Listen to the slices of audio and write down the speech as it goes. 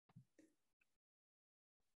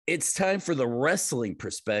It's time for the Wrestling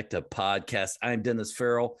Perspective podcast. I'm Dennis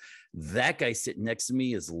Farrell. That guy sitting next to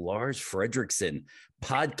me is Lars Frederiksen,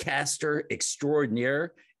 podcaster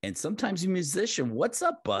extraordinaire, and sometimes a musician. What's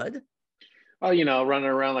up, bud? Oh, running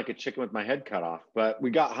around like a chicken with my head cut off. But we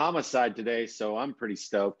got Homicide today, so I'm pretty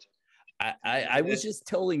stoked. I was just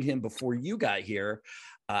telling him before you got here,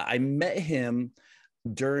 I met him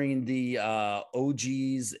during the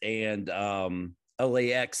OGs and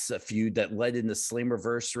LAX feud that led into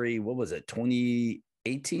Slammiversary. What was it?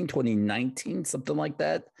 2018, 2019, something like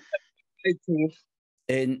that.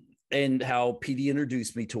 18. And how PD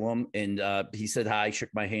introduced me to him, and he said hi, shook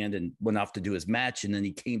my hand, and went off to do his match. And then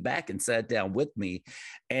he came back and sat down with me,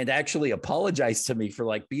 and actually apologized to me for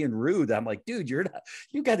like being rude. I'm like, dude, you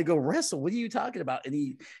got to go wrestle. What are you talking about?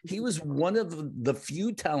 And he was one of the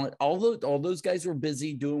few talent. Although all those guys were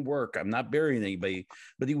busy doing work, I'm not burying anybody,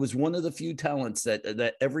 but he was one of the few talents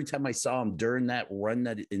that every time I saw him during that run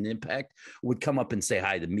that in Impact would come up and say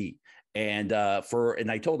hi to me. And I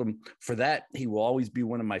told him for that, he will always be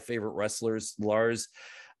one of my favorite wrestlers. Lars,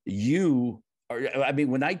 when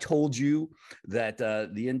I told you that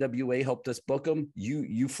the NWA helped us book him,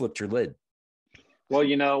 you flipped your lid. Well,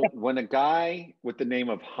 when a guy with the name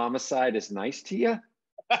of Homicide is nice to you,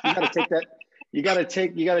 you got to take that. You got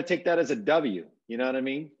to take that as a W. You know what I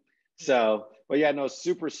mean? So, well, yeah, no,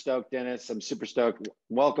 super stoked, Dennis. I'm super stoked.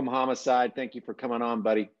 Welcome, Homicide. Thank you for coming on,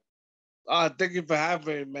 buddy. Thank you for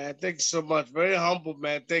having me, man. Thank you so much. Very humble,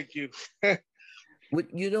 man. Thank you.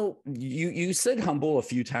 You said humble a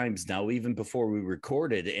few times now, even before we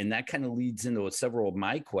recorded, and that kind of leads into several of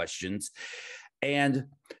my questions. And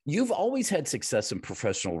you've always had success in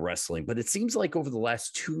professional wrestling, but it seems like over the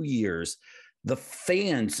last 2 years, the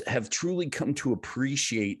fans have truly come to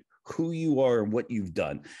appreciate who you are and what you've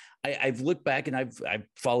done. I've looked back and I've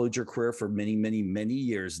followed your career for many, many, many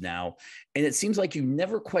years now. And it seems like you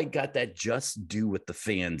never quite got that just due with the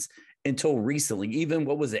fans until recently. Even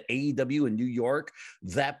what was it, AEW in New York?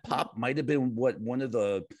 That pop might have been one of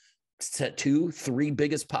the 2-3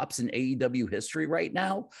 biggest pops in AEW history right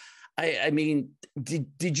now. I mean,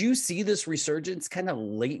 did you see this resurgence kind of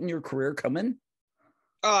late in your career coming?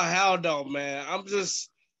 Oh, hell no, man. I'm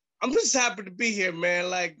just happy to be here,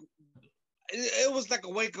 man. Like, it was like a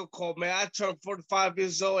wake-up call, man. I turned 45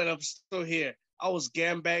 years old, and I'm still here. I was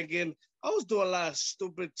gambanging. I was doing a lot of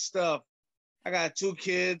stupid stuff. I got 2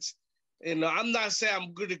 kids. I'm not saying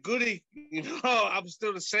I'm goody-goody. I'm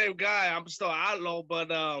still the same guy. I'm still an outlaw,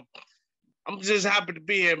 but I'm just happy to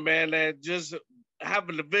be here, man, and just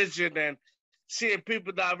having the vision and seeing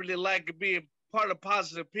people that I really like and being part of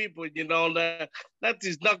positive people, not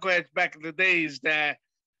these knuckleheads back in the days that,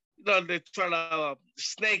 they're trying to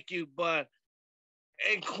snake you, but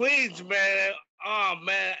in Queens, man, oh,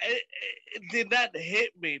 man, it did not hit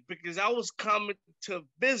me because I was coming to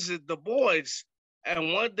visit the boys.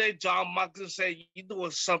 And one day, John Moxley said, "You doing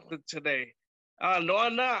something today?" No,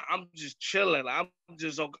 I'm not. I'm just chilling. I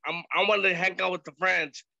want to hang out with the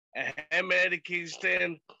friends. And him, Eddie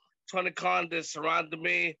Kingston, Tony Khan, that surrounded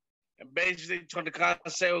me. And basically, Tony Khan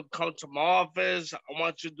said, "Come to my office. I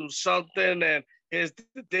want you to do something." And here's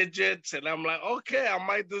the digits. And I'm like, okay, I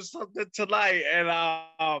might do something tonight. And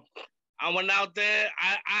I went out there.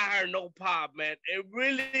 I heard no pop, man. It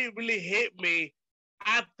really, really hit me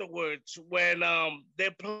afterwards when they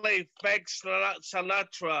played Frank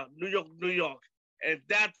Sinatra, New York, New York. And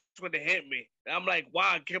that's when it hit me. And I'm like,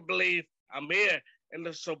 wow, I can't believe I'm here. And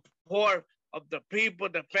the support of the people,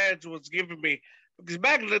 the fans was giving me. Because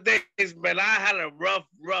back in the days, man, I had a rough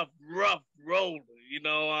road,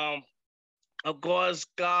 Of course,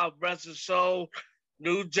 God rest his soul.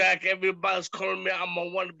 New Jack, everybody's calling me. I'm a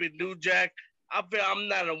wannabe New Jack. I feel I'm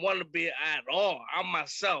not a wannabe at all. I'm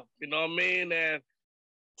myself, you know what I mean? And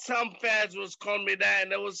some fans was calling me that,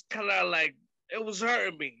 and it was kind of like, it was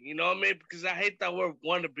hurting me, you know what I mean? Because I hate that word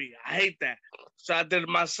wannabe. I hate that. So I did it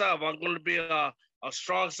myself. I'm going to be a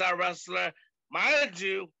strong side wrestler. Mind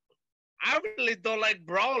you, I really don't like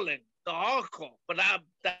brawling, the hardcore, but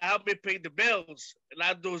that helped me pay the bills, and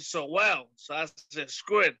I do it so well. So I said,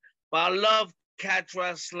 screw it. But I love catch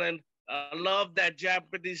wrestling. I love that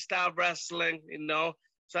Japanese style wrestling,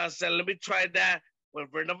 So I said, let me try that with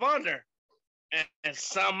Ring of Honor. And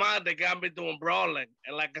somehow they got me doing brawling.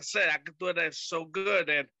 And like I said, I could do that so good.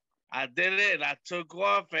 And I did it, and I took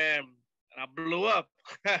off, and I blew up.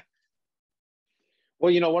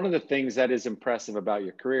 Well, one of the things that is impressive about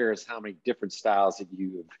your career is how many different styles that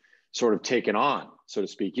you've sort of taken on, so to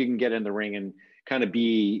speak. You can get in the ring and kind of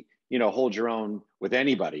be, hold your own with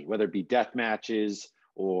anybody, whether it be death matches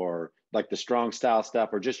or like the strong style stuff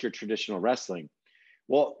or just your traditional wrestling.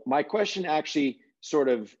 Well, my question actually sort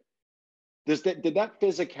of Did that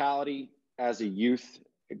physicality as a youth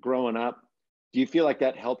growing up, do you feel like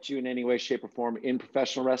that helped you in any way, shape, or form in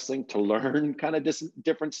professional wrestling to learn kind of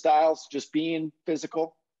different styles, just being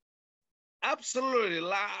physical? Absolutely.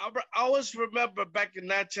 Like, I always remember back in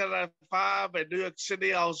 1995 in New York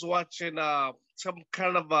City, I was watching some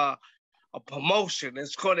kind of a promotion.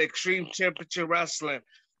 It's called Extreme Championship Wrestling.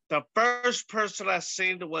 The first person I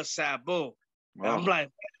seen was Sabu. And I'm like,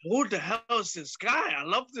 who the hell is this guy? I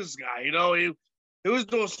love this guy. You know, he was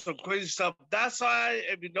doing some crazy stuff. That's why,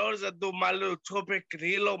 if you notice, I do my little tope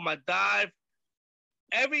hilo, my dive.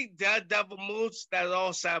 Every devil moves, that's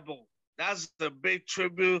all Sabu. That's the big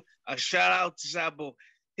tribute, a shout out to Sabu.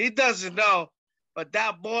 He doesn't know, but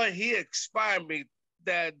that boy, he inspired me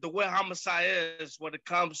that the way Homicide is when it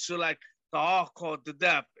comes to like the hardcore, the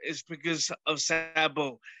death, is because of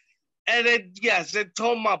Sabu. And it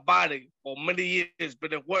told my body for many years,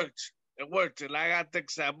 but it worked. It worked. And like, I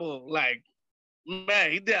think Sabu, like,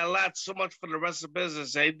 man, he did a lot, so much for the rest of the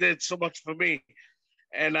business. He did so much for me.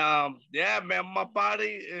 And yeah, man, my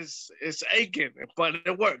body is aching, but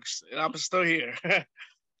it works, and I'm still here.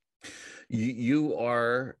 You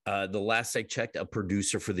are, the last I checked, a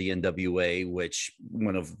producer for the NWA, which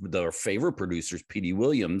one of their favorite producers, P.D.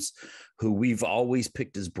 Williams, who we've always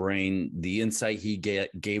picked his brain. The insight he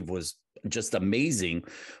gave was just amazing.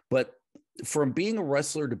 But from being a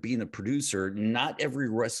wrestler to being a producer, not every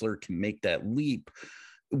wrestler can make that leap.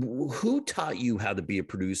 Who taught you how to be a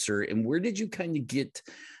producer, and where did you kind of get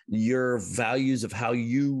your values of how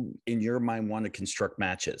you, in your mind, want to construct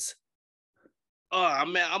matches? Oh, I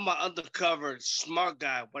mean, I'm an undercover smart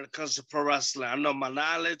guy when it comes to pro wrestling. I know my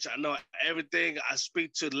knowledge. I know everything. I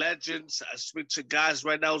speak to legends. I speak to guys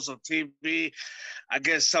right now on TV. I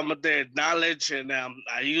get some of their knowledge, and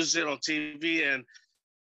I use it on TV. And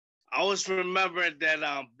I always remember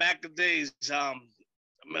that back in the days, I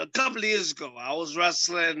mean, a couple of years ago, I was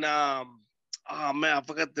wrestling. Oh man, I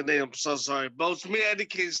forgot the name. I'm so sorry. But it was me, Eddie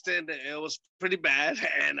Kingston. It was pretty bad,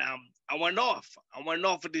 and I went off. I went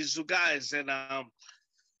off with these two guys, and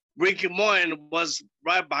Ricky Moyen was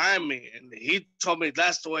right behind me, and he told me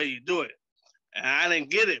that's the way you do it. And I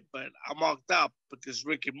didn't get it, but I marked out because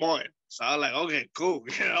Ricky Moyen. So I was like, okay, cool,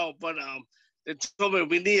 you know. But they told me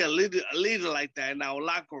we need a leader like that in our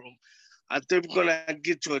locker room. I think we're gonna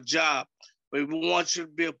get you a job, but we want you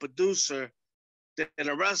to be a producer than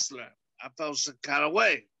a wrestler. I felt some kind of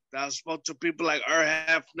way. I spoke to people like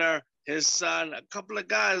Hefner, his son, a couple of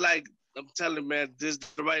guys. Like, I'm telling you, man, this is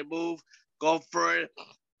the right move. Go for it.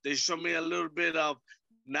 They showed me a little bit of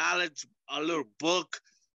knowledge, a little book,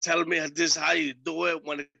 telling me this is how you do it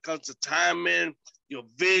when it comes to timing, your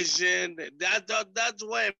vision. That's the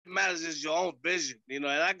way it matters, is your own vision. You know,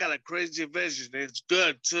 and I got a crazy vision. It's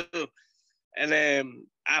good too. And then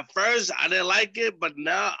at first I didn't like it, but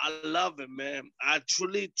now I love it, man. I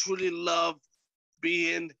truly, truly love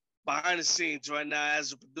being behind the scenes right now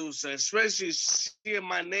as a producer, especially seeing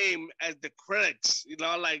my name as the credits. You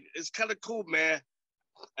know, like, it's kind of cool, man.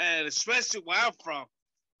 And especially where I'm from,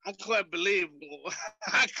 I couldn't believe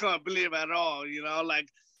at all. You know, like,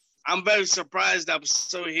 I'm very surprised I'm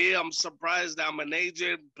still here. I'm surprised that I'm an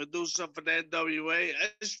agent, producer for the NWA,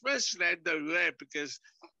 especially the NWA, because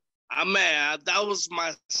that was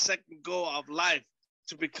my second goal of life,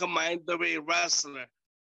 to become an NWA wrestler.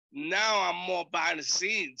 Now I'm more behind the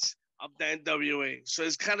scenes of the NWA. So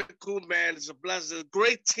it's kind of cool, man. It's a blessing.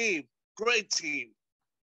 Great team. Great team.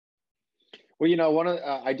 Well, you know,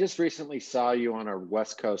 I just recently saw you on a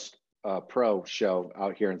West Coast pro show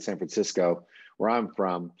out here in San Francisco, where I'm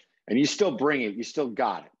from, and you still bring it. You still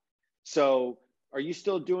got it. So are you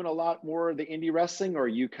still doing a lot more of the indie wrestling, or are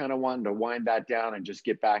you kind of wanting to wind that down and just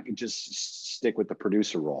get back and just stick with the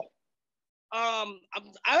producer role? I'm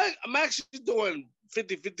actually doing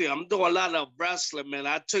 50-50. I'm doing a lot of wrestling, man.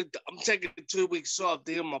 I'm taking 2 weeks off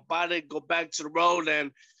to heal my body, go back to the road,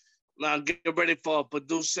 and get ready for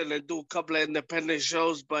producing and do a couple of independent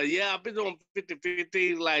shows. But yeah, I've been doing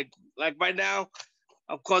 50-50. Like right now,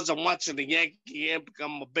 of course, I'm watching the Yankee game because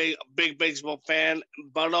I'm a big baseball fan.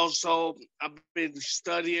 But also, I've been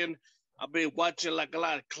studying. I've been watching like a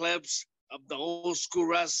lot of clips of the old school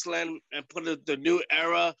wrestling and put it the new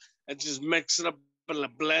era and just mix it up in a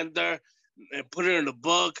blender and put it in a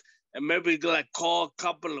book. And maybe like call a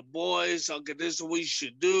couple of boys. Okay, this is what we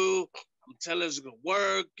should do. I'm telling it's gonna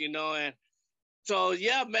work, you know. And so,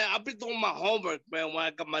 yeah, man, I've been doing my homework, man, when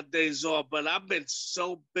I got my days off, but I've been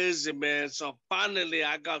so busy, man. So finally,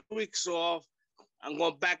 I got 2 weeks off. I'm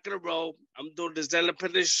going back in the road. I'm doing this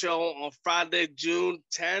independent show on Friday, June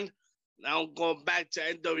 10th. Now I'm going back to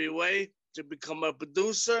NWA to become a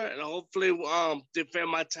producer and hopefully defend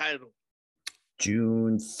my title.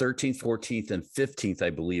 June 13th, 14th, and 15th, I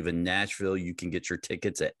believe, in Nashville. You can get your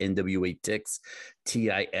tickets at NWATix.com.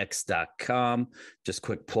 Just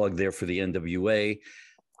quick plug there for the NWA.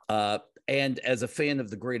 And as a fan of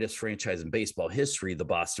the greatest franchise in baseball history, the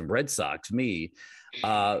Boston Red Sox,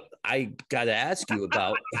 I got to ask you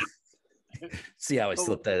about see how I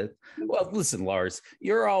slipped that in? Well, listen, Lars,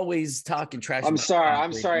 you're always talking trash. I'm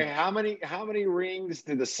sorry. How many rings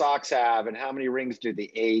do the Sox have, and how many rings do the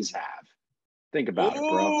A's have? Think about it,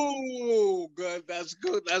 bro. Oh, good. That's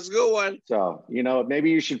good. That's a good one. So, maybe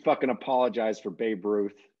you should fucking apologize for Babe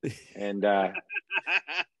Ruth. And well,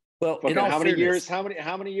 fucking how many years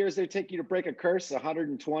did it take you to break a curse?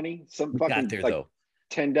 120? Some fucking there, like though.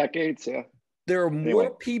 10 decades. Yeah. There are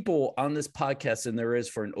more people on this podcast than there is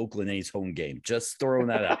for an Oakland A's home game. Just throwing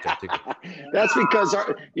that out there. That's because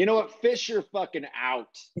you know what? Fish are fucking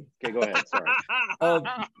out. Okay, go ahead. Sorry.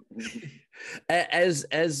 As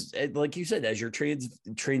like you said, as you're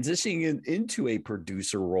transitioning into a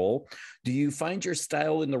producer role, do you find your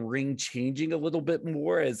style in the ring changing a little bit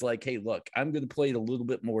more? As like, hey, look, I'm going to play it a little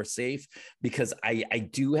bit more safe because I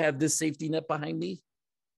do have this safety net behind me.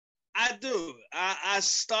 I do. I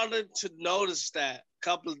started to notice that a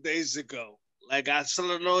couple of days ago. Like I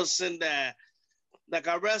started noticing that, like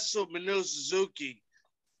I wrestled Minoru Suzuki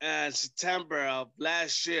in September of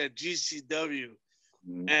last year at GCW.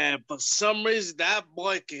 And for some reason, that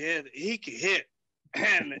boy can hit. He can hit.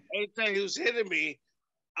 And every time he was hitting me,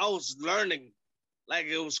 I was learning. Like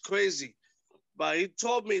it was crazy. But he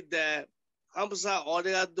told me that, Homicide, all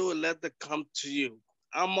they gotta do is let them come to you.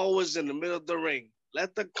 I'm always in the middle of the ring.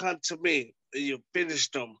 Let them come to me, and you finish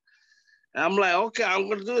them. And I'm like, okay, I'm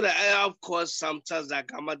gonna do that. And of course, sometimes I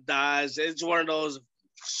got my dives. It's one of those.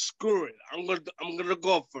 Screw it. I'm gonna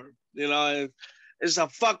go for it. It's a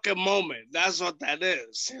fucking moment. That's what that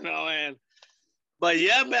is. But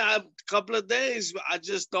yeah, man. A couple of days, I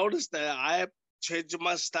just noticed that I have changed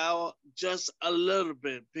my style just a little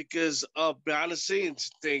bit because of behind the scenes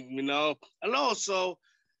thing, and also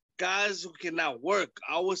guys who cannot work.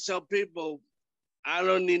 I always tell people, I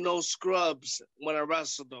don't need no scrubs when I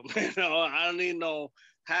wrestle them. I don't need no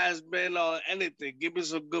has-been or anything. Give me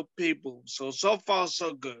some good people. So far,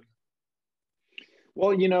 so good.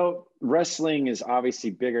 Well, wrestling is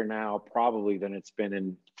obviously bigger now probably than it's been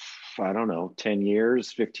in, I don't know, 10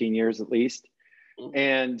 years, 15 years at least.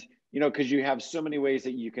 And, because you have so many ways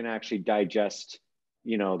that you can actually digest,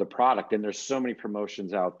 the product. And there's so many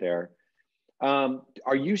promotions out there.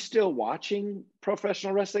 Are you still watching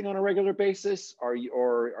professional wrestling on a regular basis? Or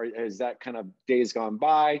is that kind of days gone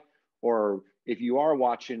by? Or if you are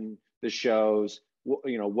watching the shows,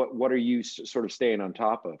 what are you sort of staying on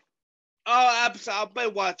top of? Oh, absolutely. I've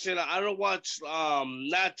been watching. I don't watch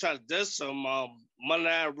not traditional Monday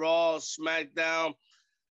Night Raw, SmackDown.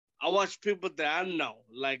 I watch people that I know.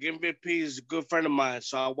 Like MVP is a good friend of mine,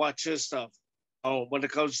 so I watch his stuff. When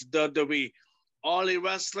it comes to WWE. Only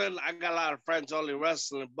wrestling, I got a lot of friends only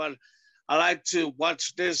wrestling, but I like to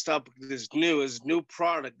watch this stuff because it's new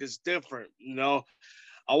product, it's different, I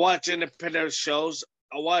watch independent shows.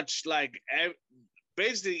 I watch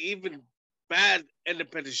basically even bad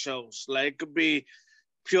independent shows. Like it could be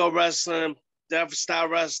pure wrestling, death style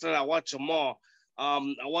wrestling. I watch them all.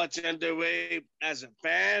 I watch NWA as a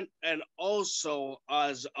fan and also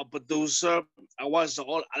as a producer. I watch a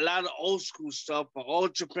lot of old school stuff for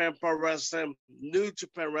Old Japan Pro Wrestling, New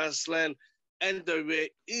Japan Wrestling, NWA,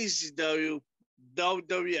 ECW,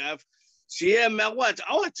 WWF. So yeah, man, I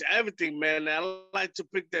watch everything, man. I like to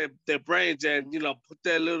pick their brains and put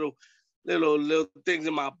their little things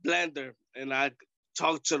in my blender, and I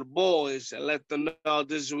talk to the boys and let them know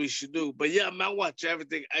this is what we should do. But yeah, man, I watch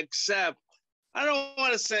everything except. I don't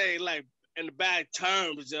want to say like in the bad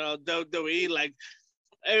terms, WWE, like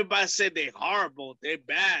everybody said they horrible, they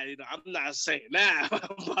bad. I'm not saying that,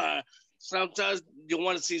 but sometimes you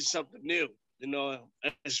want to see something new,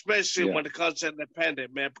 especially when it comes to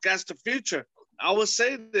independent, man. Because that's the future. I would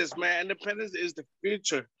say this, man. Independence is the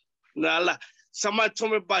future. Somebody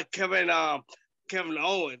told me about Kevin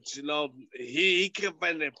Owens. He came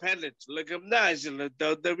from independent. Look at him now. He's in the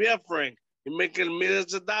WWF ring. He's making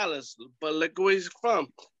millions of dollars, but look where he's from.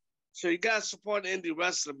 So you got to support indie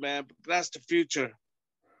wrestling, man. That's the future.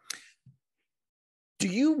 Do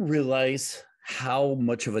you realize how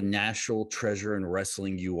much of a national treasure in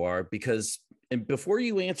wrestling you are? Because, and before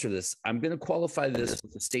you answer this, I'm going to qualify this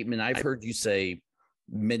with a statement I've heard you say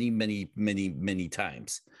many, many, many, many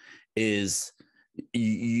times is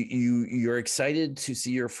You're excited to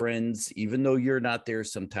see your friends, even though you're not there,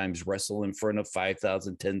 sometimes wrestle in front of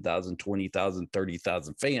 5,000, 10,000, 20,000,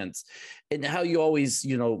 30,000 fans, and how you always,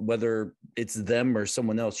 whether it's them or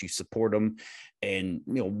someone else, you support them. And,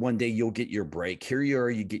 one day you'll get your break. Here you are,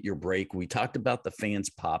 you get your break. We talked about the fans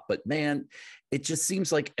pop, but man, it just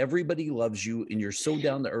seems like everybody loves you and you're so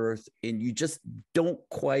down to earth and you just don't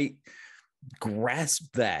quite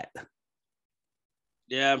grasp that.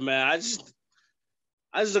 Yeah, man. I just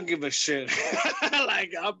don't give a shit.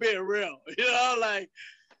 Like, I'm being real. Like,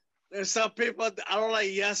 there's some people, I don't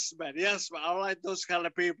like yes, man. Yes, man. I don't like those kind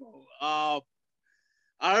of people. I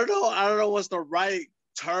don't know what's the right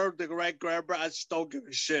term, the right grammar. I just don't give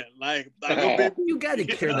a shit. Like you got to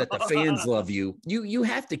care that the fans love you. You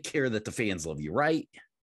have to care that the fans love you, right?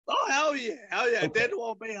 Oh, hell yeah. Okay. They don't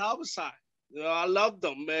obey Homicide. I love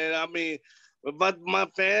them, man. I mean, but my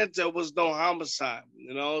fans, there was no Homicide,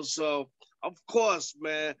 so of course,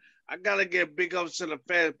 man, I gotta get big ups to the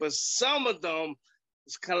fans, but some of them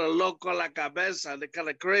is kind of loco la cabeza. They're kind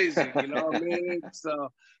of crazy, you know what I mean?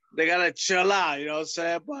 So they gotta chill out, you know what I'm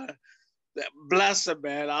saying? But bless them,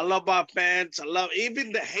 man. I love my fans. I love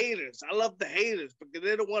even the haters. I love the haters because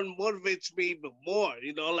they're the one motivates me even more.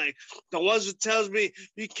 Like the ones who tells me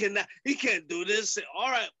you can't do this. All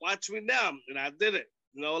right, watch me now, and I did it.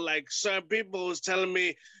 Like certain people was telling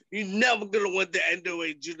me you're never gonna win the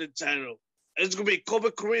NWA junior title. It's gonna be Kobe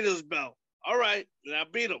Carino's belt. All right, and I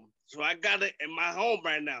beat him. So I got it in my home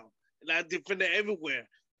right now, and I defend it everywhere.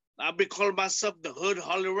 I'll be calling myself the Hood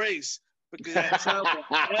Harley Race because I travel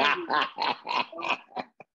everywhere.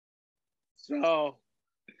 So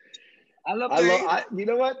you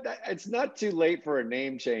know what? It's not too late for a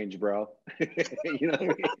name change, bro. You know what I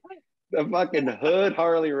mean? The fucking Hood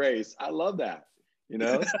Harley Race. I love that.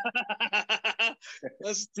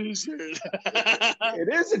 That's a t-shirt.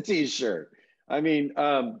 It is a t-shirt. I mean,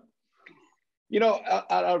 out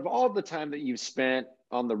of all the time that you've spent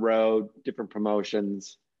on the road, different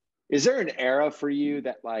promotions, is there an era for you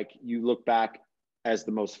that like you look back as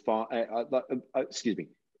the most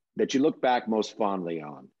that you look back most fondly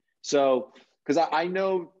on? So, because I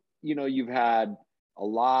know, you've had a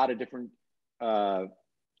lot of different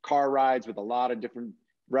car rides with a lot of different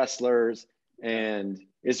wrestlers. And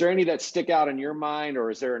is there any that stick out in your mind,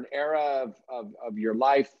 or is there an era of your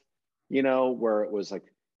life, where it was like,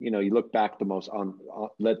 you look back the most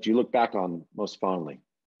let you look back on most fondly?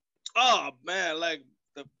 Oh man, like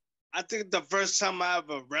I think the first time I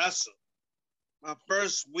ever wrestled, my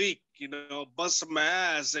first week, busting my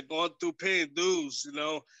ass and going through paying dues,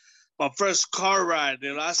 my first car ride,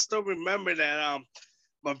 I still remember that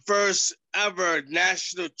my first ever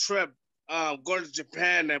national trip. Going to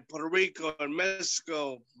Japan and Puerto Rico and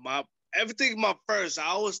Mexico, everything my first. I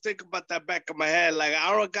always think about that back in my head. Like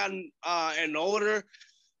I don't got in order.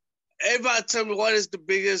 Everybody tell me what is the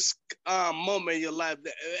biggest moment in your life.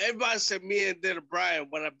 Everybody said me and Dana Bryan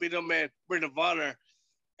when I beat him at Ring of Honor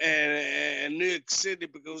and New York City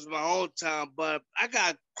because it was my hometown. But I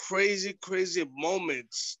got crazy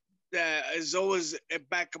moments that is always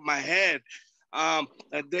back of my head. A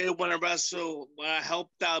day when I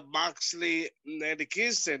helped out Moxley and Eddie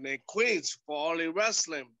Kingston in Queens for All In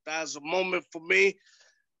Wrestling. That was a moment for me.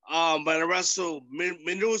 When I wrestled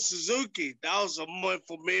Minoru Suzuki, that was a moment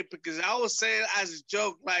for me because I was saying as a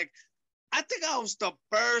joke, like, I think I was the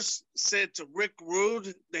first said to Rick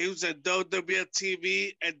Rude that he was at WWE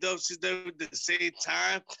TV and WCW at the same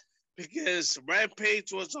time because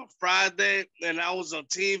Rampage was on Friday and I was on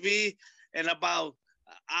TV, and about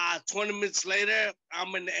 20 minutes later,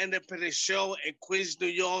 I'm in the independent show in Queens, New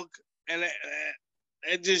York, and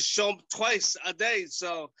it just show twice a day.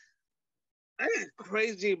 So I had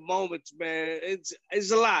crazy moments, man. It's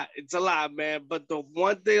a lot. It's a lot, man. But the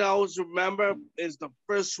one thing I always remember is the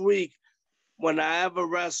first week when I ever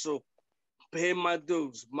wrestled, paying my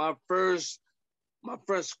dues. My first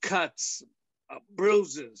cuts,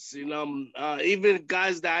 bruises, even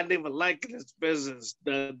guys that I didn't even like in this business,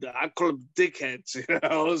 I call them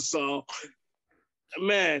dickheads, so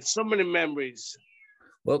man, so many memories.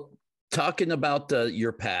 Well, talking about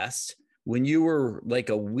your past, when you were like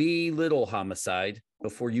a wee little Homicide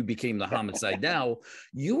before you became the Homicide now,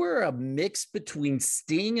 you were a mix between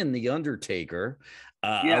Sting and The Undertaker.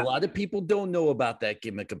 A lot of people don't know about that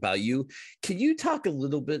gimmick about you. Can you talk a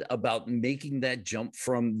little bit about making that jump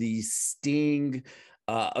from the Sting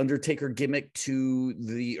Undertaker gimmick to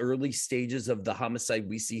the early stages of the Homicide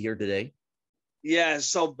we see here today? Yeah,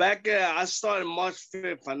 so back I started March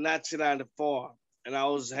 5th of 1994, and I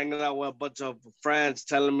was hanging out with a bunch of friends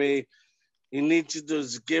telling me, you need to do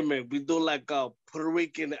this gimmick. We do like a Puerto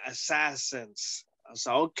Rican assassins. I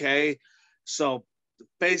said, okay. So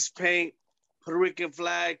face paint, Puerto Rican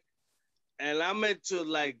flag, and I'm into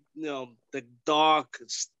like the dark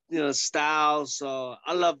style. So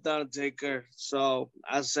I love the Undertaker. So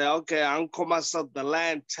I say, okay, I'm gonna call myself the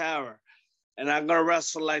Land Terror, and I'm gonna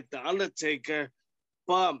wrestle like the Undertaker,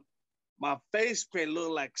 but my face paint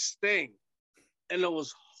looked like Sting, and it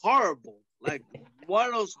was horrible. Like one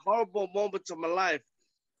of those horrible moments of my life.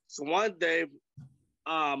 So one day,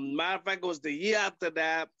 matter of fact, it was the year after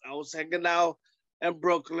that. I was hanging out in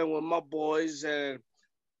Brooklyn with my boys, and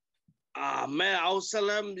man, I was telling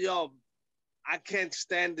them, yo, I can't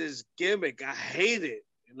stand this gimmick. I hate it.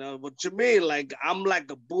 You know what you mean? Like I'm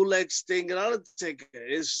like a bootleg Sting and Undertaker.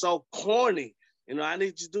 It's so corny. You know, I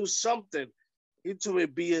need to do something. He told me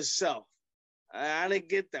be yourself. I didn't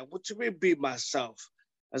get that. What you mean be myself?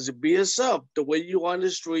 I said, be yourself. The way you on the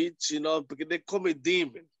streets, because they call me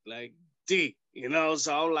Demon, like D,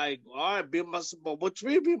 So I'm like, all right, be myself. But what you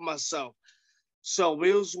mean be myself? So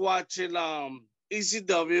we was watching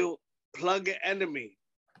ECW Plug and Enemy.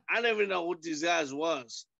 I didn't even know who these guys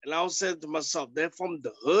was. And I was saying to myself, they're from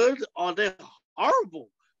the hood or they're horrible.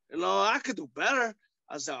 I could do better.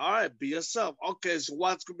 I said, all right, be yourself. Okay, so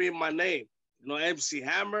what's going to be my name? MC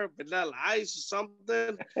Hammer, Vanilla Ice or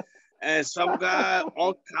something. And some guy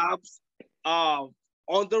on cops on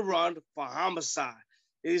the run for homicide.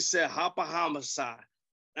 He said, hop a homicide.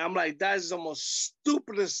 And I'm like, that is the most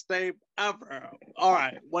stupidest name ever. All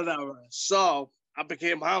right, whatever. So I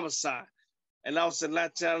became homicide. And I was in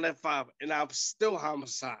 1995, and I'm still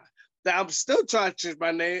homicide. That I'm still trying to change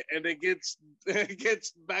my name, and it gets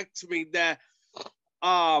back to me that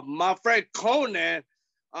my friend Conan,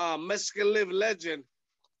 Mexican Live Legend,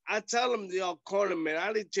 I tell him, Conan, man,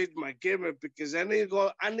 I need to change my gimmick because I need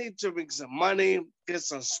to make some money, get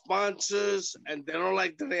some sponsors, and they don't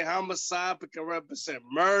like the name homicide because represent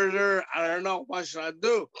murder. I don't know, what should I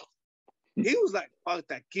do? He was like, fuck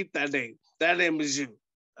that, keep that name. That name is you.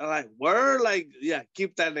 I'm like, word? Like, yeah,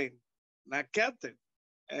 keep that name. And I kept it.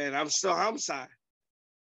 And I'm still homicide.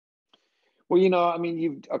 Well,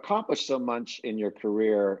 you've accomplished so much in your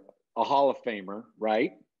career, a Hall of Famer,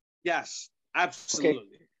 right? Yes, absolutely. Okay.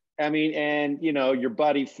 And, your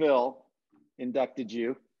buddy Phil inducted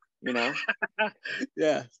you,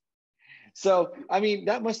 Yeah. So,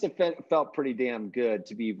 that must have felt pretty damn good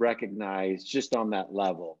to be recognized just on that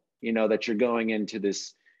level, that you're going into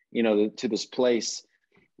this, to this place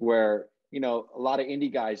where, a lot of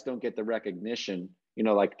indie guys don't get the recognition,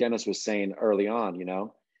 like Dennis was saying early on,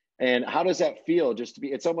 and how does that feel just to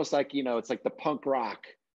be, it's almost like, it's like the punk rock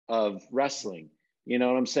of wrestling, you know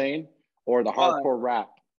what I'm saying? Or the hardcore rap,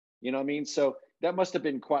 you know what I mean? So that must have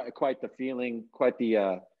been quite the feeling, quite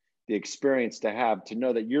the experience to have, to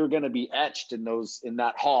know that you're going to be etched in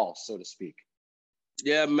that hall, so to speak.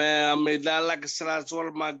 Yeah, man. That, like I said, that's one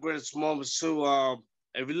of my greatest moments too.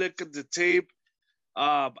 If you look at the tape,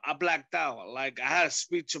 I blacked out. Like I had a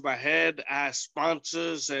speech in my head, I had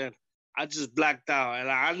sponsors, and I just blacked out, and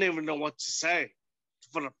I didn't even know what to say.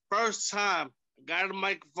 For the first time, I got a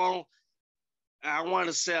microphone, and I wanted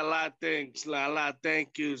to say a lot of things, like a lot of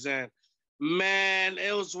thank yous, and man,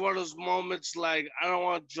 it was one of those moments like I don't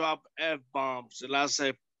want to drop F-bombs, and I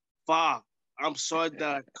say, fuck, I'm sorry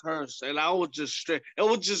that I cursed, and I was just straight. It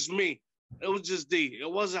was just me. It was just D. It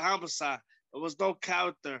wasn't homicide. It was no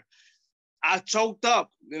character. I choked up,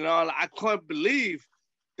 I couldn't believe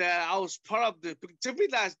that I was part of this. To me,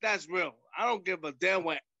 that's real. I don't give a damn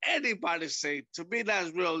what anybody say. To me,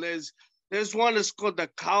 that's real. There's one that's called the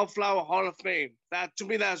Cauliflower Hall of Fame. To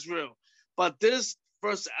me, that's real. But this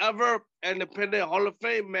first ever independent Hall of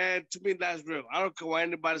Fame, man, to me, that's real. I don't care what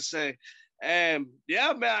anybody say. And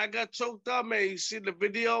yeah, man, I got choked up, man. You see the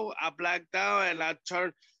video, I blacked out and I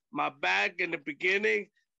turned my back in the beginning.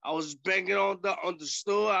 I was banging on the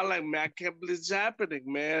stool. I like, man, I can't believe it's happening,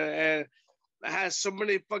 man. And I had so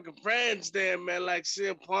many fucking friends there, man. Like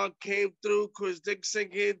CM Punk came through, Chris Dixon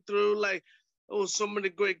came through. Like, there was so many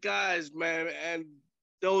great guys, man. And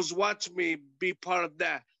those watching me be part of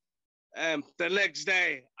that. And the next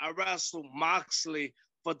day, I wrestled Moxley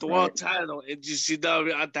for the world title in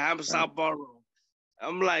GCW at the Homicide Ballroom.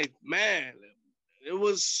 I'm like, man, it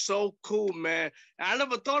was so cool, man. And I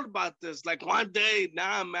never thought about this. Like one day,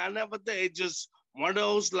 nah, man, I never did. It just one of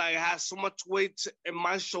those, like, I had so much weight in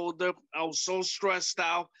my shoulder. I was so stressed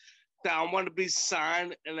out that I wanted to be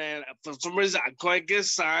signed. And then for some reason, I couldn't get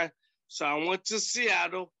signed. So I went to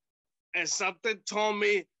Seattle and something told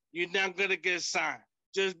me, you're not going to get signed.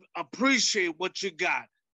 Just appreciate what you got.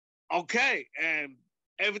 Okay. And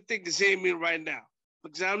everything is hitting me right now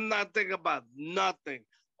because I'm not thinking about nothing.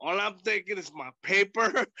 All I'm thinking is my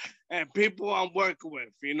paper and people I'm working with,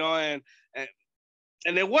 and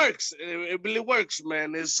And it works. It really works,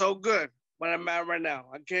 man. It's so good where I'm at right now.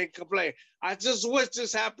 I can't complain. I just wish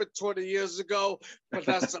this happened 20 years ago, but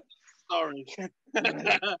that's a story.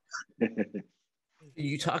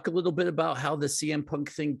 You talk a little bit about how the CM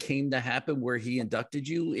Punk thing came to happen, where he inducted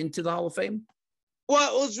you into the Hall of Fame?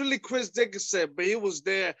 Well, it was really Chris Dickinson, but he was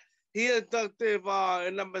there. He inducted,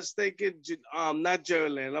 and I'm mistaken, not Jerry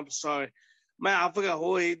Lynn, I'm sorry. Man, I forgot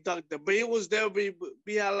who he inducted, but he was there. We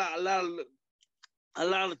had a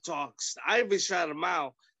lot of talks. I even shot him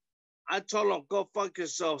out. I told him, go fuck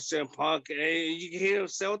yourself, CM Punk. And you can hear him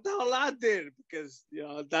say, what the hell I did? Because,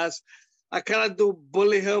 I kind of do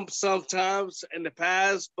bully him sometimes in the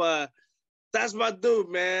past, but that's my dude,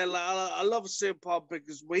 man. Like, I love CM Punk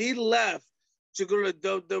because when he left to go to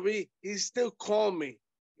WWE, he still called me.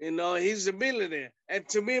 He's a millionaire. And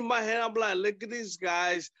to me, in my head, I'm like, look at these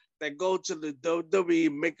guys that go to the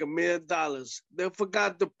WWE, make $1 million. They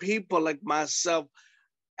forgot the people like myself,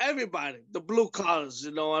 everybody, the blue collars,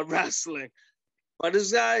 in wrestling. But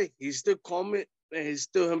this guy, he still called me, and he's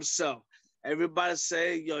still himself. Everybody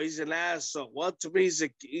say, he's an asshole. Well, to me,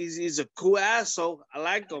 he's a cool asshole. I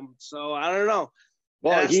like him, so I don't know.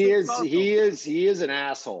 Well, he is an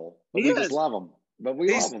asshole. But we just love him. But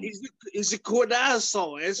we love him. He's a cool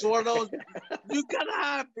asshole. It's one of those. You gotta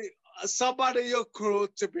have somebody in your crew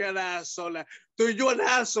to be an asshole. Like, dude, you're an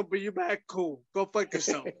asshole, but you back cool. Go fuck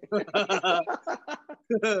yourself.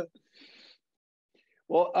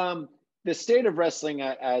 Well, the state of wrestling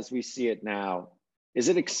as we see it now, is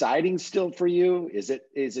it exciting still for you? Is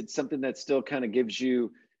it something that still kind of gives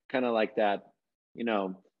you kind of like that,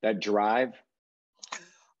 that drive?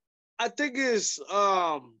 I think it's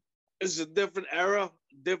a different era,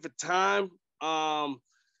 different time. I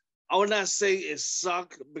would not say it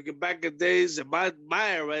sucked because back in the days in my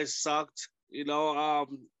era it sucked,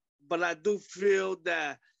 but I do feel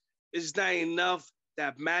that it's not enough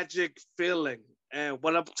that magic feeling. And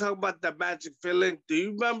when I'm talking about that magic feeling, do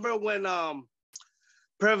you remember when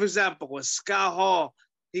for example, when Scott Hall,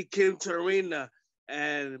 he came to the arena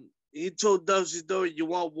and he told WCW, you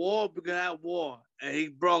want war? We're going to have war. And he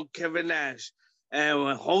brought Kevin Nash. And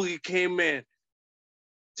when Hogan came in,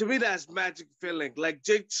 to me, that's magic feeling. Like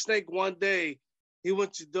Jake the Snake, one day, he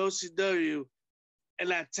went to WCW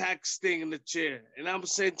and attacked Sting in the chair. And I'm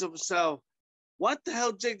saying to myself, what the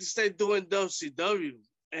hell Jake the Snake doing in WCW?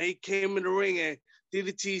 And he came in the ring and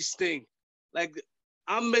DDT Sting. Like,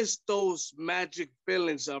 I miss those magic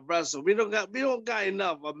feelings of wrestling. We don't got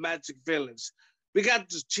enough of magic feelings. We got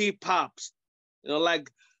the cheap pops, like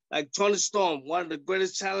Toni Storm, one of the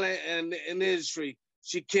greatest talent in the industry.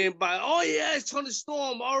 She came by. Oh yeah, it's Toni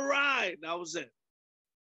Storm. All right, that was it.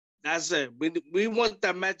 That's it. We want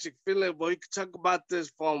that magic feeling. But we can talk about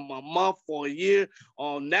this for a month or a year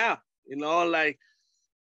or now. Like.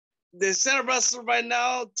 The set of wrestling right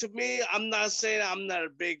now, to me, I'm not saying I'm not a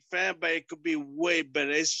big fan, but it could be way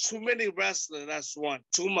better. It's too many wrestlers, that's one,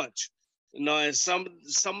 too much. And some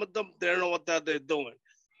of them, they don't know what they're doing.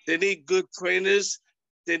 They need good trainers.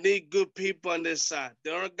 They need good people on their side.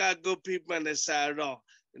 They don't got good people on their side at all.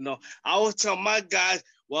 I always tell my guys,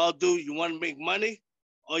 well, dude, you want to make money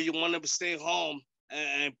or you want to stay home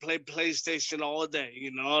and play PlayStation all day?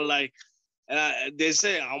 They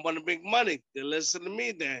say, I want to make money. They listen to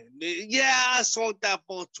me then. I sold that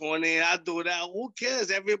for 20. I do that. Who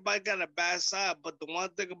cares? Everybody got a bad side. But the one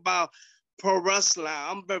thing about pro wrestling,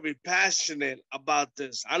 I'm very passionate about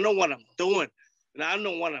this. I know what I'm doing. And I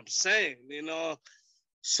know what I'm saying,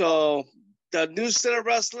 So the new set of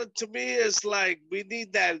wrestling to me is like, we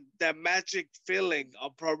need that magic feeling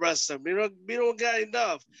of pro wrestling. We don't got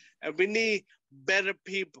enough. And we need better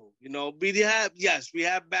people. We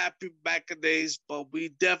have bad people back in the days, but we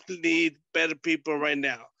definitely need better people right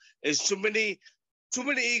now. It's too many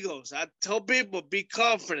egos. I tell people, be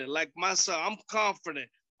confident. Like myself, I'm confident.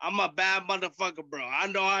 I'm a bad motherfucker, bro. I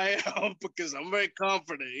know I am because I'm very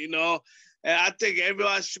confident, And I think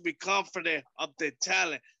everyone should be confident of their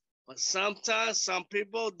talent. But sometimes some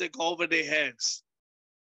people, they go over their heads.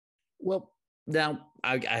 Well, now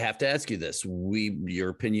I have to ask you this: your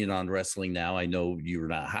opinion on wrestling now. I know you're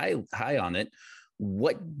not high on it.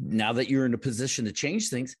 What now that you're in a position to change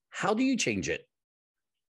things? How do you change it?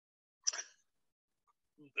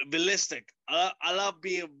 Realistic. I love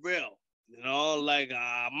being real.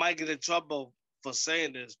 I might get in trouble for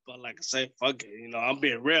saying this, but like I say, fuck it. I'm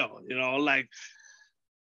being real. Like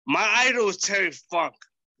my idol is Terry Funk.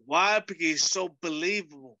 Why? Because he's so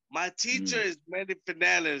believable. My teacher is Manny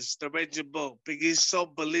Fernandez, the Raging Bull, because he's so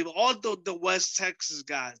believable. Although the West Texas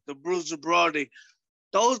guys, the Bruiser Brody,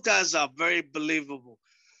 those guys are very believable.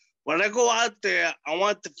 When I go out there, I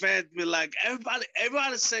want the fans to be like,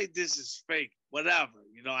 everybody say this is fake. whatever.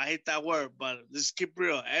 You know, I hate that word, but let's keep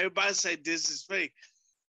real. Everybody say this is fake.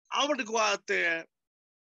 I want to go out there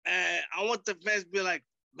and I want the fans to be like,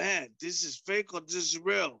 man, this is fake or this is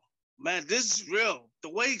real? Man, this is real. The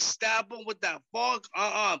way he stabbed him with that fork,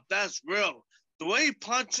 that's real. The way he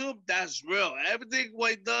punched him, that's real. Everything what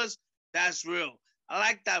he does, that's real. I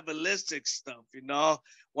like that ballistic stuff, you know.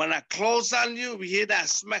 When I close on you, we hear that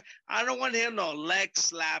smack. I don't want to hear no leg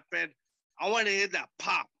slapping. I want to hear that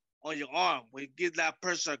pop on your arm when you give that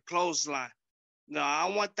person a clothesline. No, I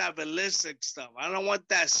want that ballistic stuff. I don't want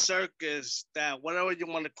that circus, that whatever you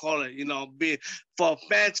want to call it, you know, be for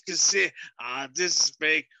fans can see, this is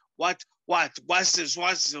fake. Watch this.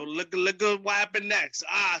 Look at what happened next.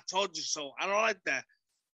 I told you so. I don't like that.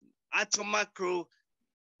 I told my crew,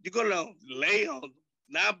 you're gonna lay on,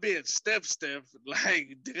 not being stiff.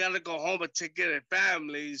 Like they gotta go home and take care of their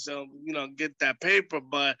families, you know, get that paper.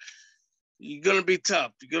 But you're gonna be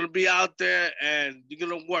tough. You're gonna be out there and you're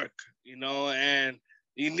gonna work, you know, and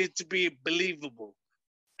you need to be believable.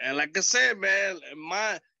 And like I said, man,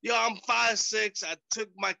 I'm 5'6". I took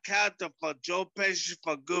my character from Joe Pesci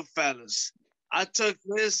from Goodfellas. I took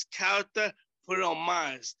his character, put it on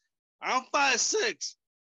mine. I'm 5'6",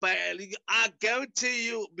 but I guarantee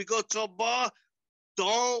you, we go to a bar,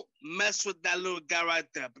 don't mess with that little guy right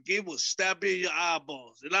there, because he will stab you in your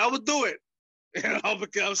eyeballs. And I would do it, you know,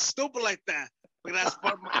 because I'm stupid like that. But that's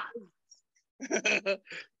part of my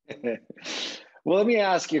Well, let me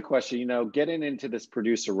ask you a question. You know, getting into this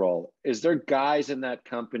producer role, is there guys in that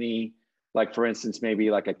company, like for instance, maybe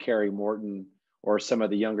like a Kerry Morton or some of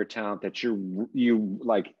the younger talent that you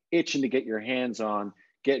like itching to get your hands on,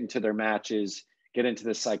 get into their matches, get into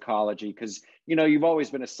the psychology? Because, you know, you've always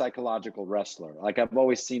been a psychological wrestler. Like I've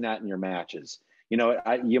always seen that in your matches. You know,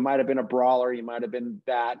 you might have been a brawler, you might have been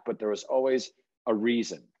that, but there was always a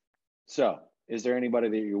reason. So is there anybody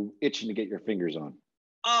that you're itching to get your fingers on?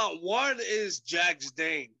 One is Jax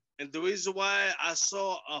Dane. And the reason why I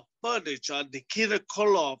saw a footage on Nikita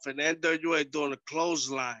Koloff and NWA doing a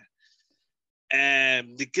clothesline.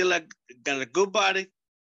 And Nikita got a good body,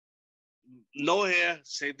 no hair,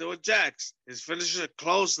 same thing with Jax. His finish is a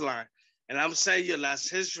clothesline. And I'm saying, that's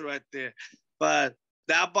history right there. But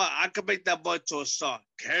that boy, I could make that boy to a star.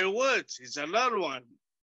 Kerry Woods, he's another one.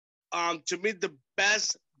 To me, the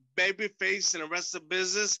best baby face in the rest of the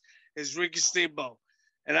business is Ricky Steamboat.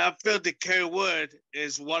 And I feel that Kerry Wood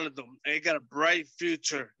is one of them. And he got a bright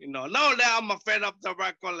future. You know, no, now I'm a fan of the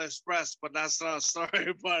Rockwell Express, but that's not a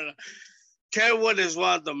story. But Kerry Wood is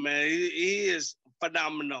one of them, man. He is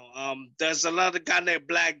phenomenal. There's another guy named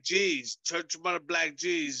Black G's, Church Mother Black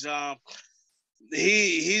G's.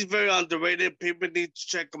 He's very underrated. People need to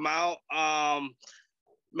check him out.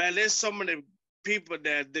 Man, there's so many people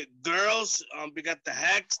there. The girls, we got the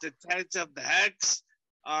Hex, the tenants of the Hex.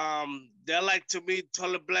 They're like, to me,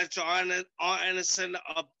 Tully Blanchard, Arn Anderson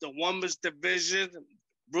of the women's division,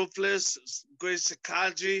 Ruthless, Grace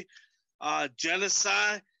Sakaji,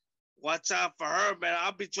 Genocide. Watch out for her, man.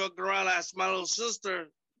 I'll be joking around. That's my little sister.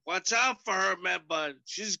 Watch out for her, man. But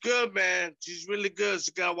she's good, man. She's really good. So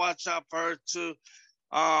you gotta watch out for her too.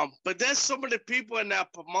 But there's so many people in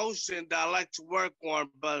that promotion that I like to work on.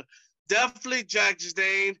 But definitely Jax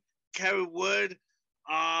Dane, Kerry Wood.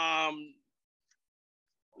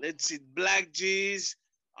 Let's see, Black G's.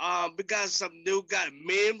 We got some new guy,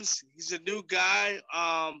 Mims. He's a new guy.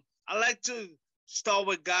 I like to start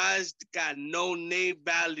with guys that got no name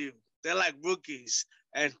value. They're like rookies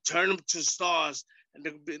and turn them to stars, and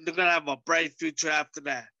they're going to have a bright future after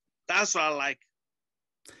that. That's what I like.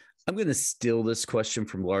 I'm going to steal this question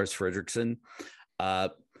from Lars Frederiksen.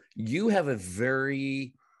 You have a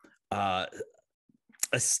very a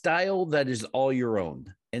style that is all your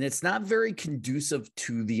own, and it's not very conducive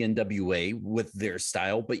to the NWA with their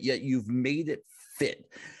style, but yet you've made it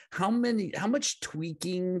fit. How much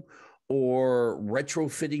tweaking or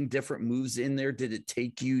retrofitting different moves in there did it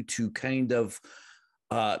take you to kind of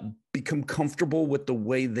become comfortable with the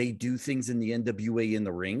way they do things in the NWA in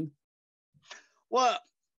the ring? Well,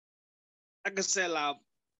 like I said,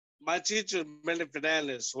 my teacher, Manny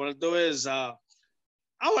Fernandez, what I do is, I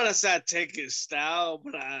want to say I take his style,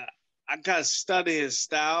 but I kind of study his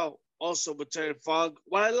style, also with Terry Funk.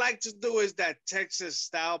 What I like to do is that Texas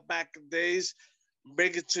style back in the days,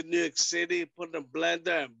 bring it to New York City, put in a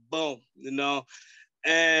blender, and boom, you know.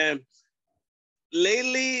 And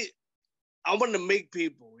lately, I want to make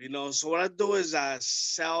people, you know. So what I do is I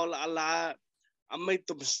sell a lot. I make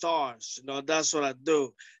them stars, you know. That's what I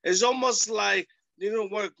do. It's almost like you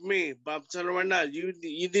don't work me, but I'm telling you right now, you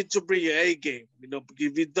need to bring your A game, you know.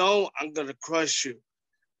 If you don't, I'm gonna crush you,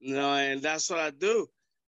 you know. And that's what I do.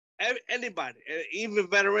 Anybody, even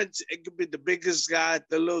veterans. It could be the biggest guy,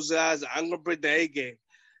 the little guys. I'm gonna bring the A game,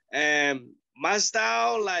 and my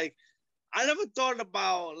style, like I never thought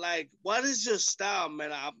about like what is your style,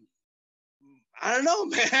 man. I don't know,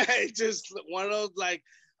 man. It's just one of those like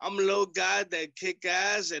I'm a little guy that kick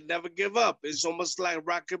ass and never give up. It's almost like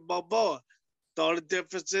Rocky Balboa. The only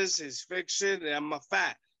difference is his fiction and I'm a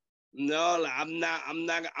fat. No, like, I'm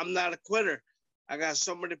not a quitter. I got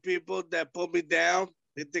so many people that put me down.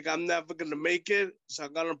 They think I'm never gonna make it, so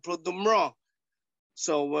I'm gonna prove them wrong.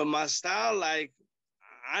 So with my style, like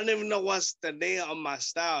I don't even know what's the name of my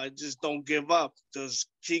style. I just don't give up. Just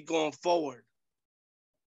keep going forward.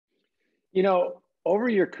 You know, over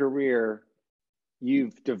your career,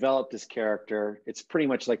 you've developed this character. It's pretty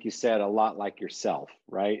much like you said, a lot like yourself,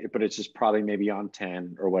 right? But it's just probably maybe on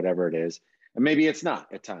 10 or whatever it is. And maybe it's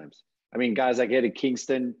not at times. I mean, guys like Eddie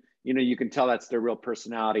Kingston, you know, you can tell that's their real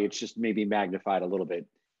personality. It's just maybe magnified a little bit.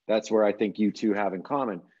 That's where I think you two have in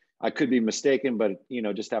common. I could be mistaken, but, you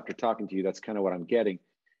know, just after talking to you, that's kind of what I'm getting.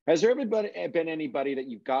 Has there been anybody that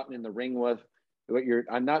you've gotten in the ring with?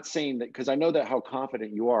 I'm not saying that because I know that how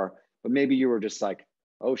confident you are, but maybe you were just like,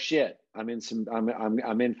 oh shit, I'm in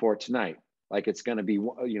for it tonight. Like it's going to be,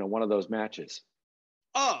 you know, one of those matches.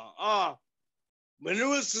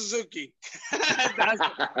 Minoru Suzuki. That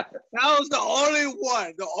was the only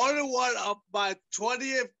one of my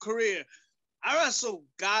 20th career. I wrestled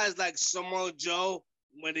guys like Samoa Joe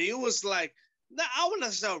when he was like, I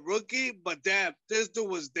wouldn't say rookie, but damn, this dude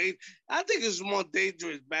was dangerous. I think it's more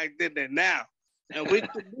dangerous back then than now. And we've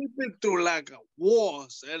been through like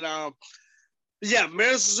wars. And yeah,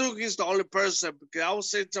 Minoru Suzuki is the only person because I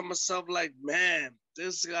was saying to myself, like, man,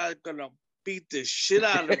 this guy's gonna beat the shit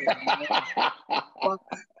out of him.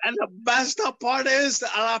 And the messed up part is,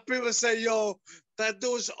 a lot of people say, yo, that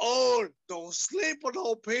dude's old. Don't sleep with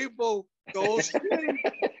old people. Don't sleep.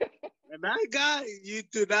 And that guy, you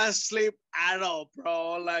do not sleep at all,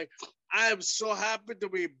 bro. Like, I am so happy to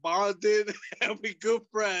be bonded and be good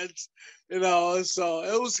friends, you know. So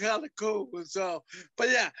it was kind of cool. So, but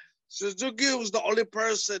yeah, Suzuki was the only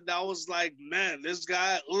person that was like, man, this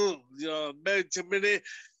guy, you know, very intimidating.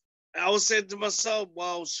 I was saying to myself,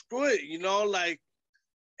 well, screw it, you know, like,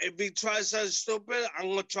 if he tries something stupid, I'm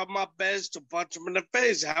going to try my best to punch him in the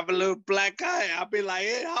face, have a little black eye. I'll be like,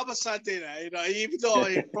 hey, Homicide did that, you know, even though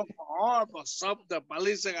he broke my arm or something, but at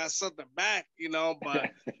least I got something back, you know, but,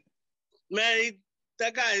 man,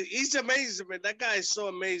 that guy, he's amazing, man. That guy is so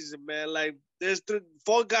amazing, man. Like, there's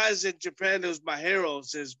 4 guys in Japan that was my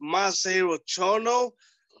heroes. There's Masahiro Chono,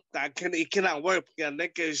 he cannot work, he got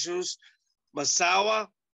neck issues. Masawa,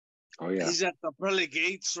 oh yeah, he's at the pearly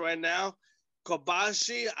gates right now.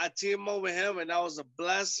 Kobashi, I team up with him, and that was a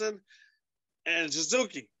blessing. And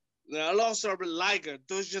Suzuki. I lost over Liger,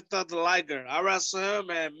 Dushita the Liger. I wrestled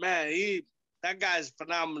him, and man, that guy is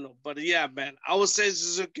phenomenal. But yeah, man, I would say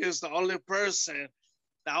Suzuki is the only person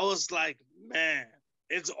that I was like, man,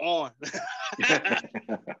 it's on.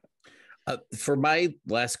 For my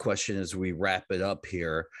last question, as we wrap it up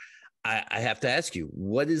here, I have to ask you,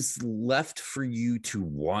 what is left for you to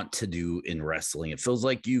want to do in wrestling? It feels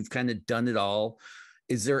like you've kind of done it all.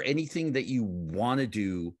 Is there anything that you want to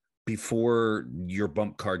do before your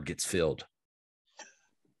bump card gets filled?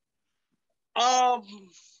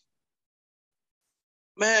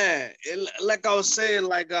 Man, like I was saying,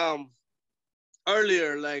 like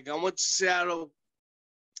earlier, like I went to Seattle.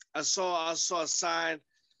 I saw a sign,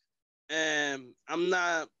 and I'm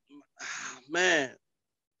not, man.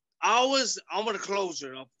 I want a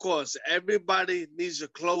closure, of course. Everybody needs a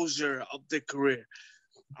closure of their career.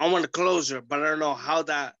 I want a closure, but I don't know how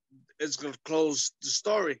that is going to close the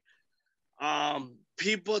story.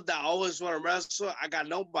 People that always want to wrestle, I got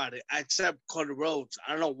nobody except Cody Rhodes.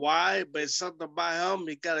 I don't know why, but it's something about him.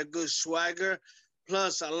 He got a good swagger.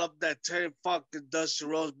 Plus, I love that Terry Funk and Dusty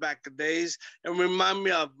Rhodes back in the days. And remind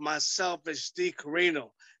me of myself and Steve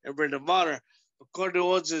Corino and Ring of Honor. But Cody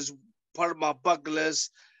Rhodes is part of my bucket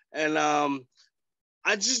list. And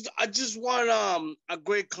I just want a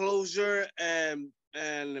great closure and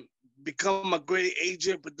become a great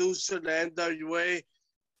agent, producer in the NWA.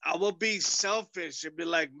 I will be selfish and be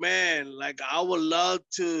like, man, like I would love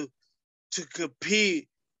to compete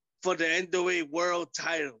for the NWA world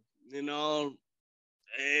title. You know,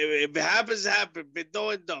 if it happens, it happens. If it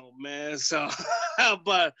don't, it don't, man. So,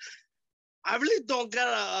 but I really don't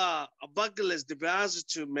got a bucket list, to be honest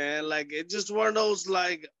with you, man. Like, it's just one of those,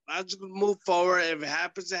 like, I just move forward. If it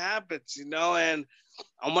happens, it happens, you know, and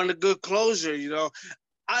I want a good closure, you know.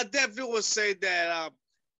 I definitely would say that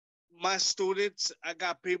my students, I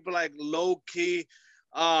got people like Low Key,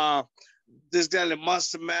 this guy, the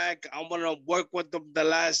Monster Mac. I want to work with him the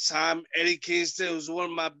last time. Eddie Kingston was one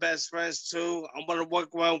of my best friends too. I want to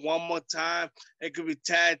work with him one more time. It could be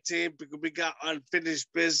tag team because we got unfinished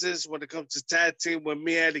business when it comes to tag team with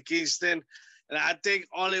me, Eddie Kingston. And I think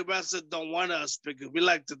all the wrestlers don't want us because we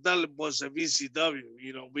like the Dudley Boys of ECW.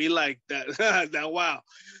 You know, we like that. that wow.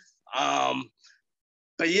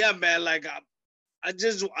 But yeah, man, like I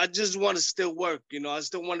just want to still work. You know, I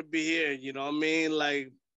still want to be here. You know what I mean?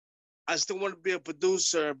 Like I still want to be a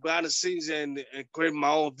producer behind the scenes and create my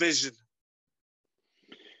own vision.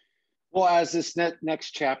 Well, as this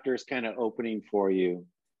next chapter is kind of opening for you,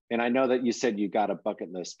 and I know that you said you got a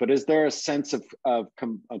bucket list, but is there a sense of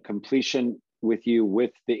completion with you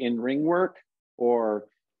with the in-ring work? Or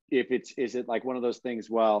is it like one of those things,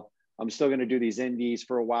 well, I'm still going to do these indies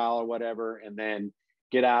for a while or whatever, and then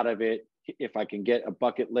get out of it. If I can get a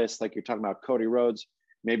bucket list, like you're talking about Cody Rhodes,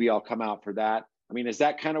 maybe I'll come out for that. I mean, is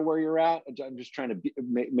that kind of where you're at? I'm just trying to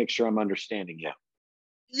make sure I'm understanding you.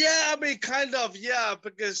 Yeah, I mean, kind of, yeah,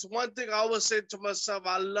 because one thing I always say to myself,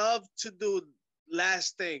 I love to do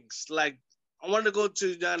last things. Like, I want to go to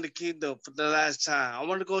the United Kingdom for the last time. I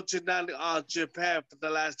want to go to Japan for the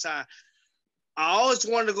last time. I always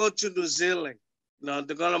want to go to New Zealand. You know,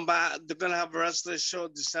 they're gonna have a wrestling show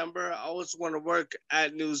in December. I always want to work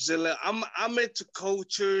at New Zealand. I'm into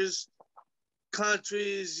cultures,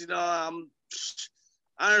 countries, you know,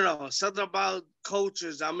 I don't know, something about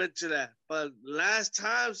cultures. I'm into that. But last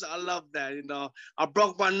times, I love that. You know, I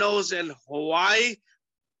broke my nose in Hawaii.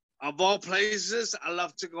 Of all places, I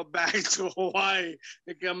love to go back to Hawaii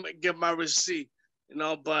and get my receipt. You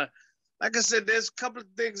know, but like I said, there's a couple of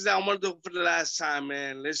things that I want to do for the last time,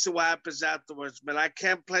 man. Let's see what happens afterwards, man. I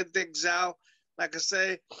can't play things out. Like I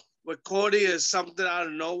say, with Cody, is something out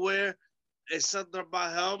of nowhere. It's something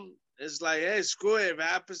about him. It's like, hey, screw it. If it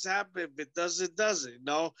happens, happens. If it doesn't, doesn't, you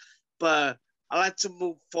know? But I like to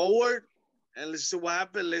move forward, and let's see what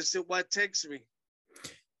happens. Let's see what takes me.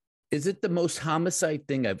 Is it the most Homicide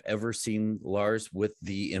thing I've ever seen, Lars, with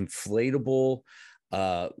the inflatable,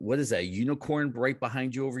 what is that, unicorn right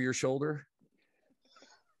behind you over your shoulder?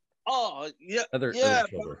 Oh, yeah. Other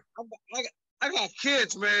shoulder. I got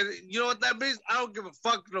kids, man. You know what that means? I don't give a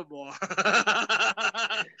fuck no more.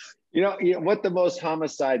 you know what the most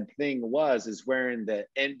Homicide thing is wearing the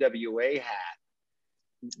NWA hat,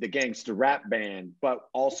 the gangster rap band, but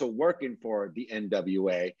also working for the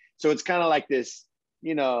NWA. So it's kind of like this,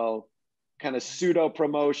 you know, kind of pseudo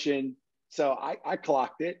promotion. So I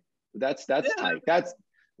clocked it. That's tight. That's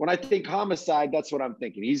when I think Homicide, that's what I'm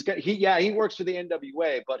thinking. He works for the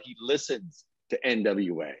NWA, but he listens to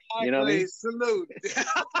NWA. You know what I mean? Salute.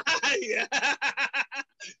 Yeah.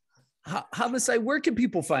 Homicide, where can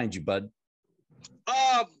people find you, bud?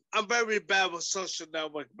 I'm very bad with social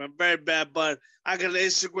network. I'm very bad, but I got an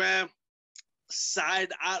Instagram,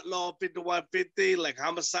 Side Outlaw 5150, like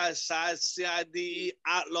Homicide Side CIDE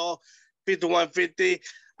Outlaw 5150.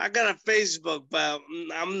 I got a Facebook, but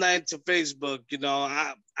I'm not into Facebook. You know,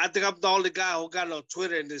 I think I'm the only guy who got no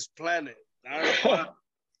Twitter in this planet. I don't know why.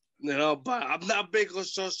 You know, but I'm not big on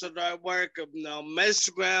social network. You know,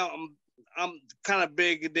 Instagram, I'm kind of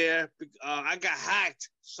big there. I got hacked,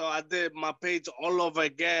 so I did my page all over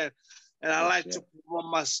again. And I like to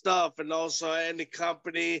promote my stuff, and also any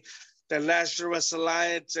company, the National Wrestling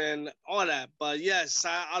Alliance, and all that. But yes,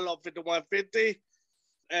 I love 5150.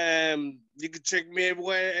 And you can check me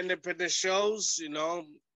everywhere, independent shows, you know.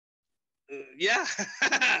 Yeah.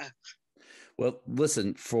 Well,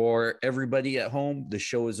 listen, for everybody at home, the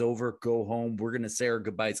show is over. Go home. We're going to say our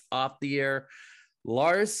goodbyes off the air.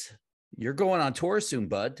 Lars, you're going on tour soon,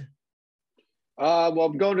 bud. Well,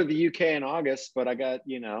 I'm going to the UK in August, but I got,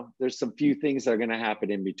 there's some few things that are going to happen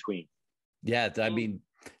in between. Yeah, I mean,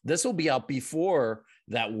 this will be out before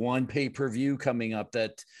that one pay-per-view coming up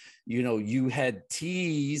that, you had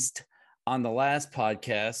teased on the last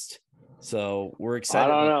podcast. So we're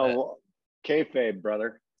excited. I don't know. Kayfabe,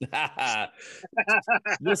 brother.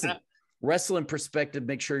 Listen, Wrestling Perspective,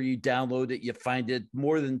 make sure you download it. You find it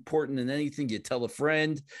more than important than anything. You tell a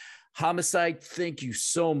friend. Homicide, thank you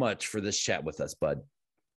so much for this chat with us, bud.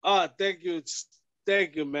 Oh, thank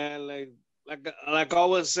you, man. Like I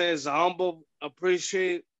always say, it's a humble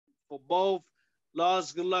appreciate for both.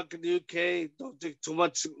 Lars, good luck in the UK. Don't take too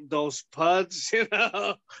much of those puds,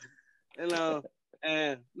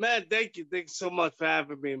 And man, thank you so much for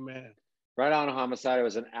having me, man. Right on, Homicide. It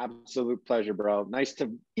was an absolute pleasure, bro. Nice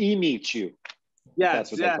to meet you. Yes,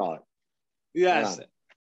 that's what they call it. Yes.